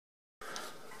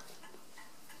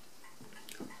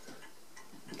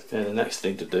And the next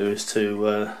thing to do is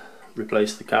to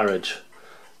replace the carriage.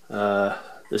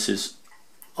 This is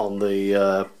on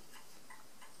the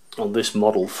on this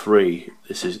Model 3.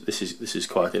 This is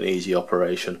quite an easy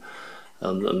operation,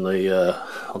 and on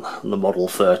the Model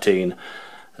 13,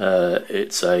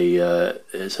 it's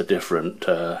a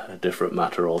different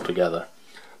matter altogether.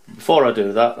 Before I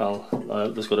do that,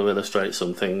 I've just got to illustrate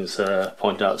some things,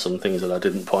 point out some things that I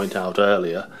didn't point out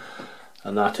earlier,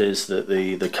 and that is that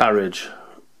the carriage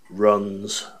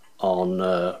runs on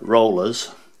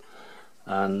rollers,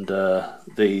 and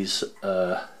these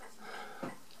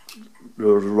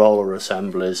roller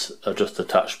assemblies are just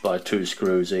attached by 2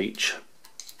 screws each,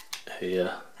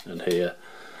 here and here.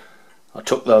 I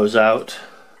took those out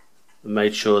and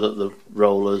made sure that the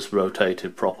rollers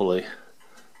rotated properly,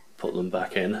 put them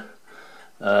back in.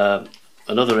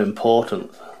 Another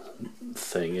important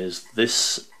thing is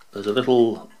this: there's a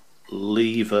little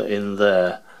lever in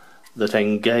there that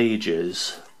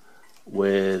engages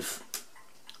with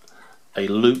a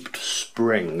looped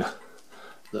spring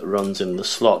that runs in the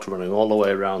slot, running all the way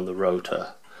around the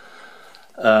rotor,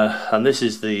 and this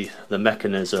is the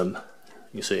mechanism,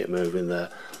 you can see it moving there,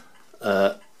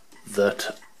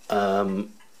 that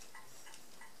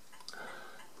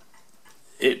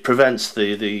it prevents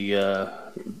you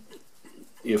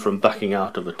from backing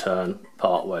out of a turn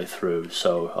part way through.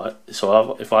 So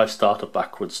if I start a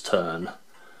backwards turn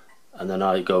and then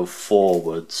I go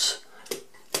forwards,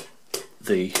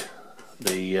 the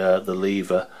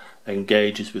lever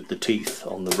engages with the teeth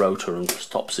on the rotor and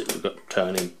stops it from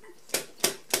turning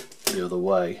the other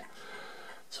way.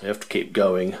 So you have to keep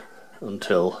going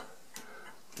until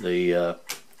the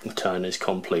turn is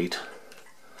complete,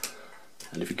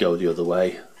 and if you go the other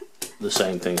way, the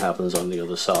same thing happens on the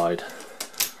other side.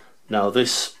 Now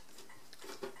this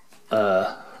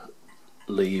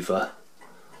lever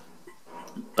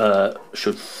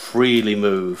should freely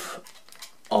move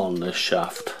on this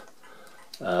shaft,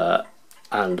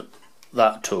 and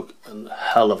that took a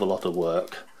hell of a lot of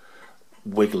work,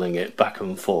 wiggling it back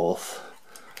and forth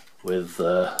with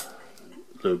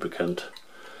lubricant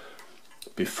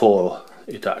before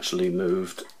it actually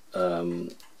moved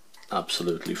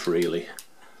absolutely freely,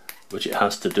 which it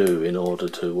has to do in order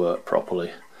to work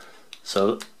properly.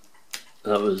 So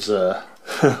that was that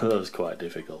was quite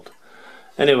difficult.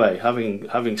 Anyway,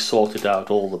 having sorted out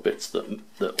all the bits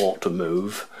that ought to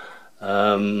move,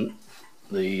 the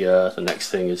next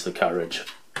thing is the carriage.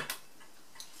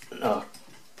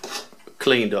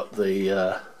 Cleaned up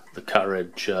the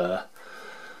carriage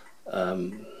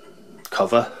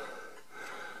cover.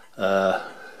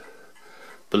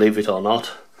 Believe it or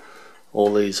not,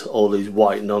 all these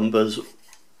white numbers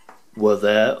were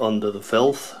there under the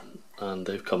filth, and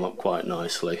they've come up quite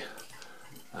nicely,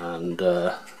 and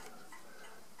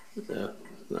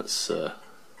that's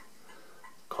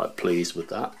quite pleased with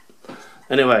that.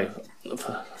 Anyway,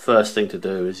 first thing to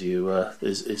do is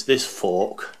is this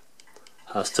fork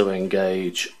has to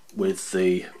engage with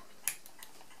the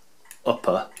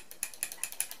upper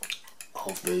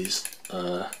of these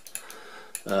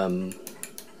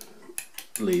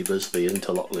levers, the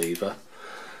interlock lever,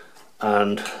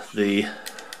 and the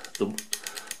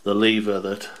lever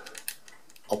that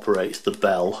operates the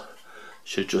bell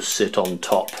should just sit on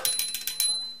top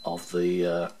of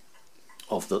the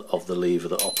lever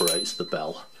that operates the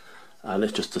bell, and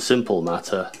it's just a simple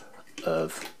matter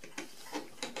of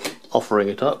offering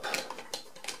it up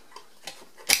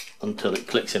until it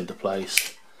clicks into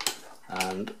place,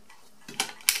 and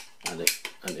it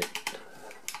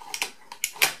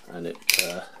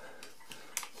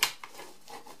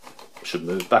should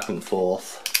move back and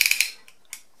forth,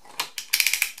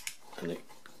 and it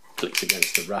clicks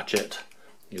against the ratchet.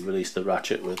 You release the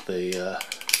ratchet with the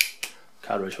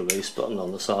carriage release button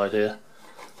on the side here.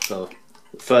 So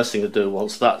the first thing to do,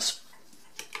 once that's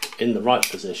in the right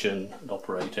position and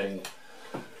operating,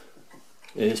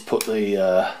 is put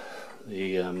the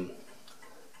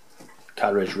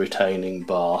carriage retaining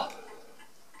bar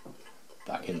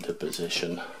back into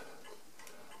position.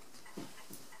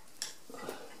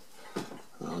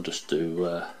 I'll just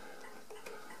do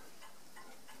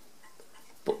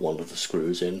put one of the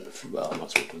screws in. Well, I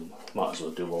might as well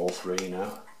do all 3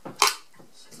 now.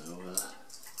 So,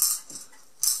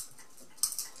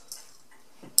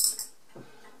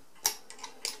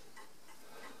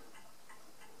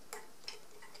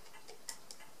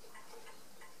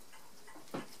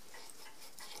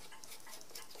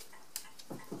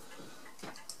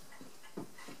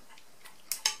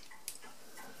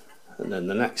 and then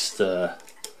the next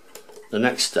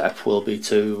step will be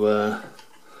to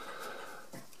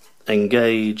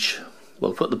engage.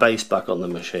 We'll put the base back on the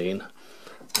machine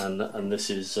and this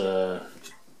is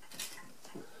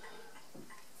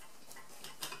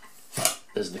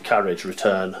there's the carriage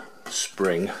return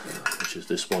spring, which is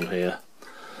this one here.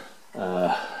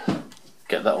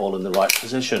 Get that all in the right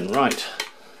position. Right,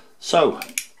 so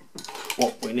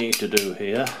what we need to do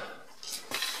here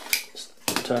is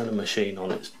turn the machine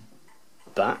on its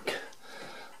back.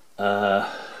 The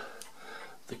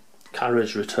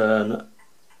carriage return,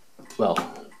 well,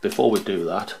 before we do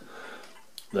that,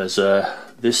 there's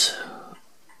this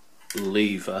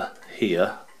lever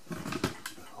here.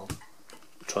 I'll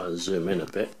try and zoom in a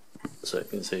bit so you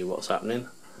can see what's happening.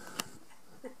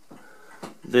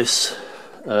 This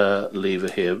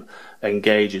lever here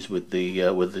engages with the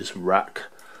with this rack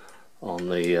on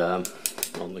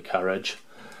the carriage,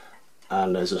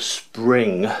 and there's a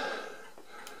spring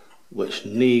which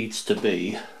needs to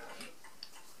be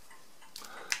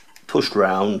pushed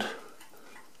round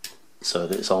so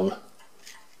that it's on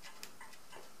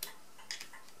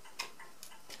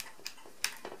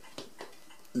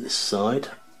this side.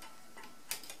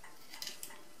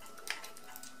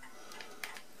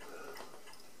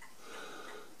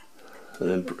 And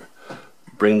then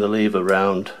bring the lever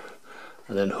round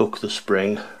and then hook the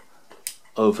spring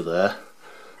over there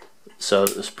so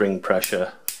that the spring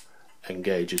pressure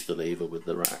engages the lever with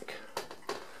the rack.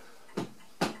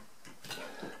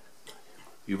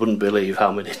 You wouldn't believe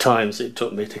how many times it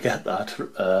took me to get that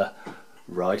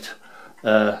right.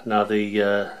 Now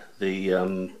the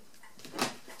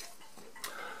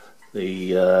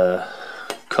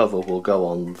cover will go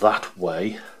on that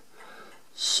way,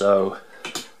 so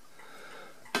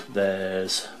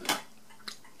there's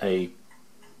a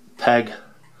peg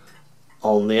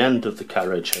on the end of the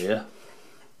carriage here.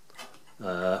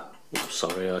 Oops,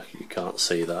 sorry, you can't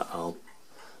see that. I'll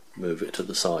move it to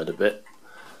the side a bit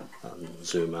and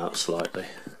zoom out slightly.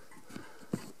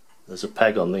 There's a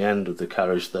peg on the end of the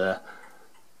carriage there.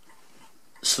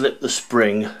 Slip the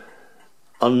spring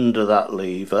under that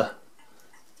lever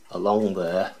along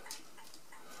there,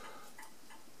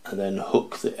 and then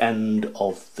hook the end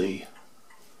of the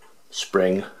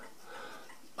spring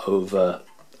over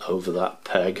that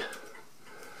peg.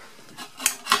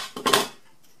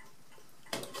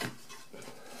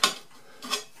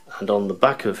 And on the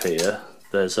back of here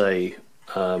there's a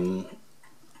on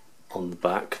the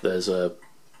back there's a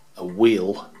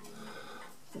wheel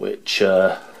which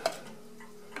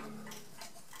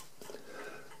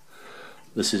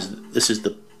this is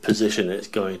the position it's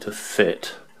going to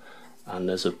fit, and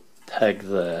there's a peg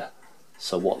there.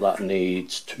 So what that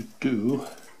needs to do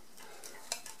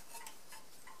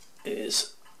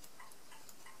is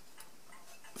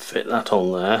fit that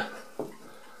on there,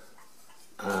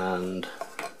 and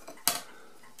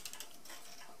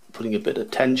putting a bit of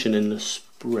tension in the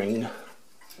spring,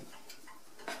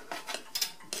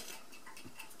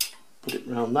 put it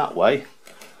round that way,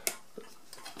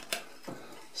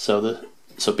 so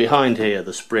behind here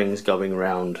the spring's going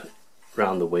round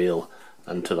the wheel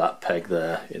and to that peg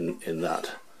there in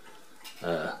that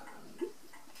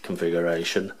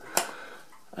configuration,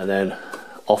 and then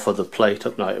offer the plate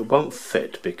up. Now it won't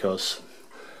fit because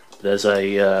there's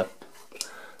an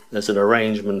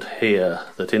arrangement here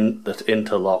that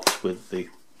interlocks with the,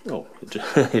 oh,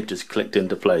 it just clicked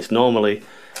into place. Normally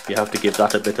you have to give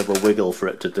that a bit of a wiggle for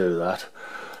it to do that,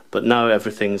 but now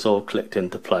everything's all clicked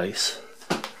into place.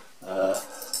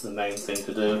 The main thing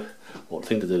to do,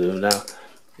 now,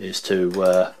 is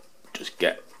to just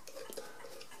get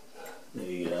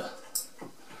the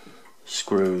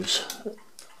screws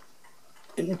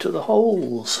into the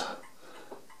holes.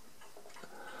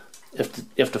 You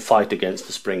have to fight against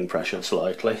the spring pressure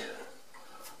slightly,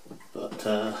 but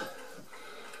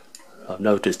I've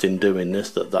noticed in doing this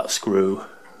that screw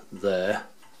there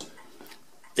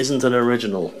isn't an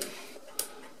original,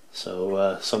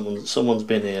 so someone's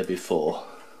been here before.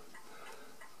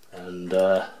 And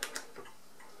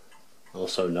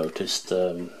also noticed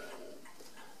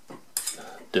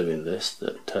doing this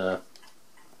that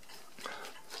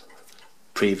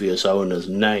previous owner's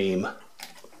name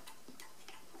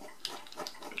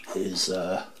is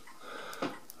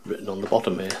written on the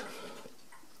bottom here.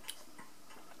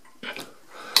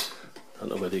 Don't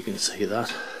know whether you can see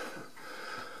that.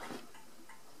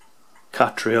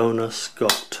 Catriona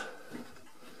Scott.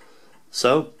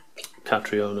 So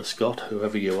Catriona Scott,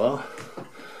 whoever you are,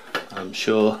 I'm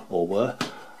sure, or were,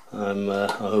 I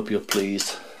hope you're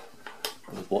pleased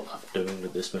with what I'm doing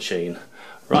with this machine.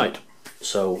 Right,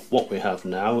 so what we have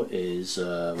now is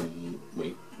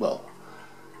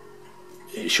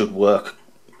it should work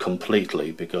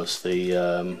completely, because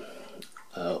the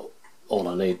all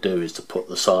I need to do is to put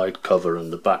the side cover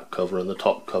and the back cover and the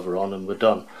top cover on, and we're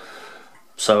done.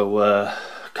 So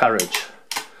carriage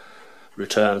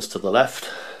returns to the left,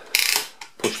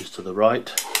 pushes to the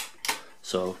right.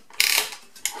 So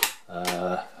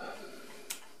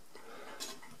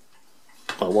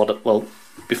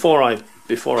before I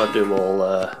do all,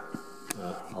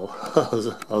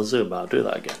 I'll zoom out. Do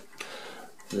that again.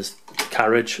 This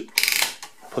carriage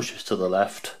pushes to the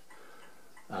left,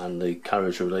 and the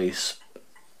carriage release,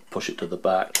 push it to the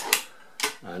back,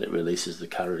 and it releases the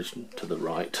carriage to the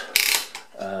right.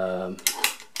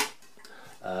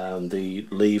 The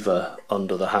lever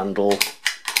under the handle,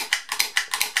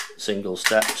 single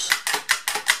steps,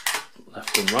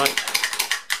 left and right.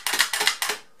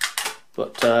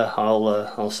 But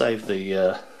I'll save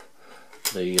the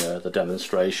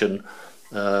demonstration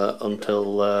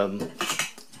until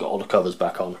got all the covers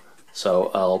back on.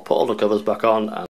 So I'll put all the covers back on and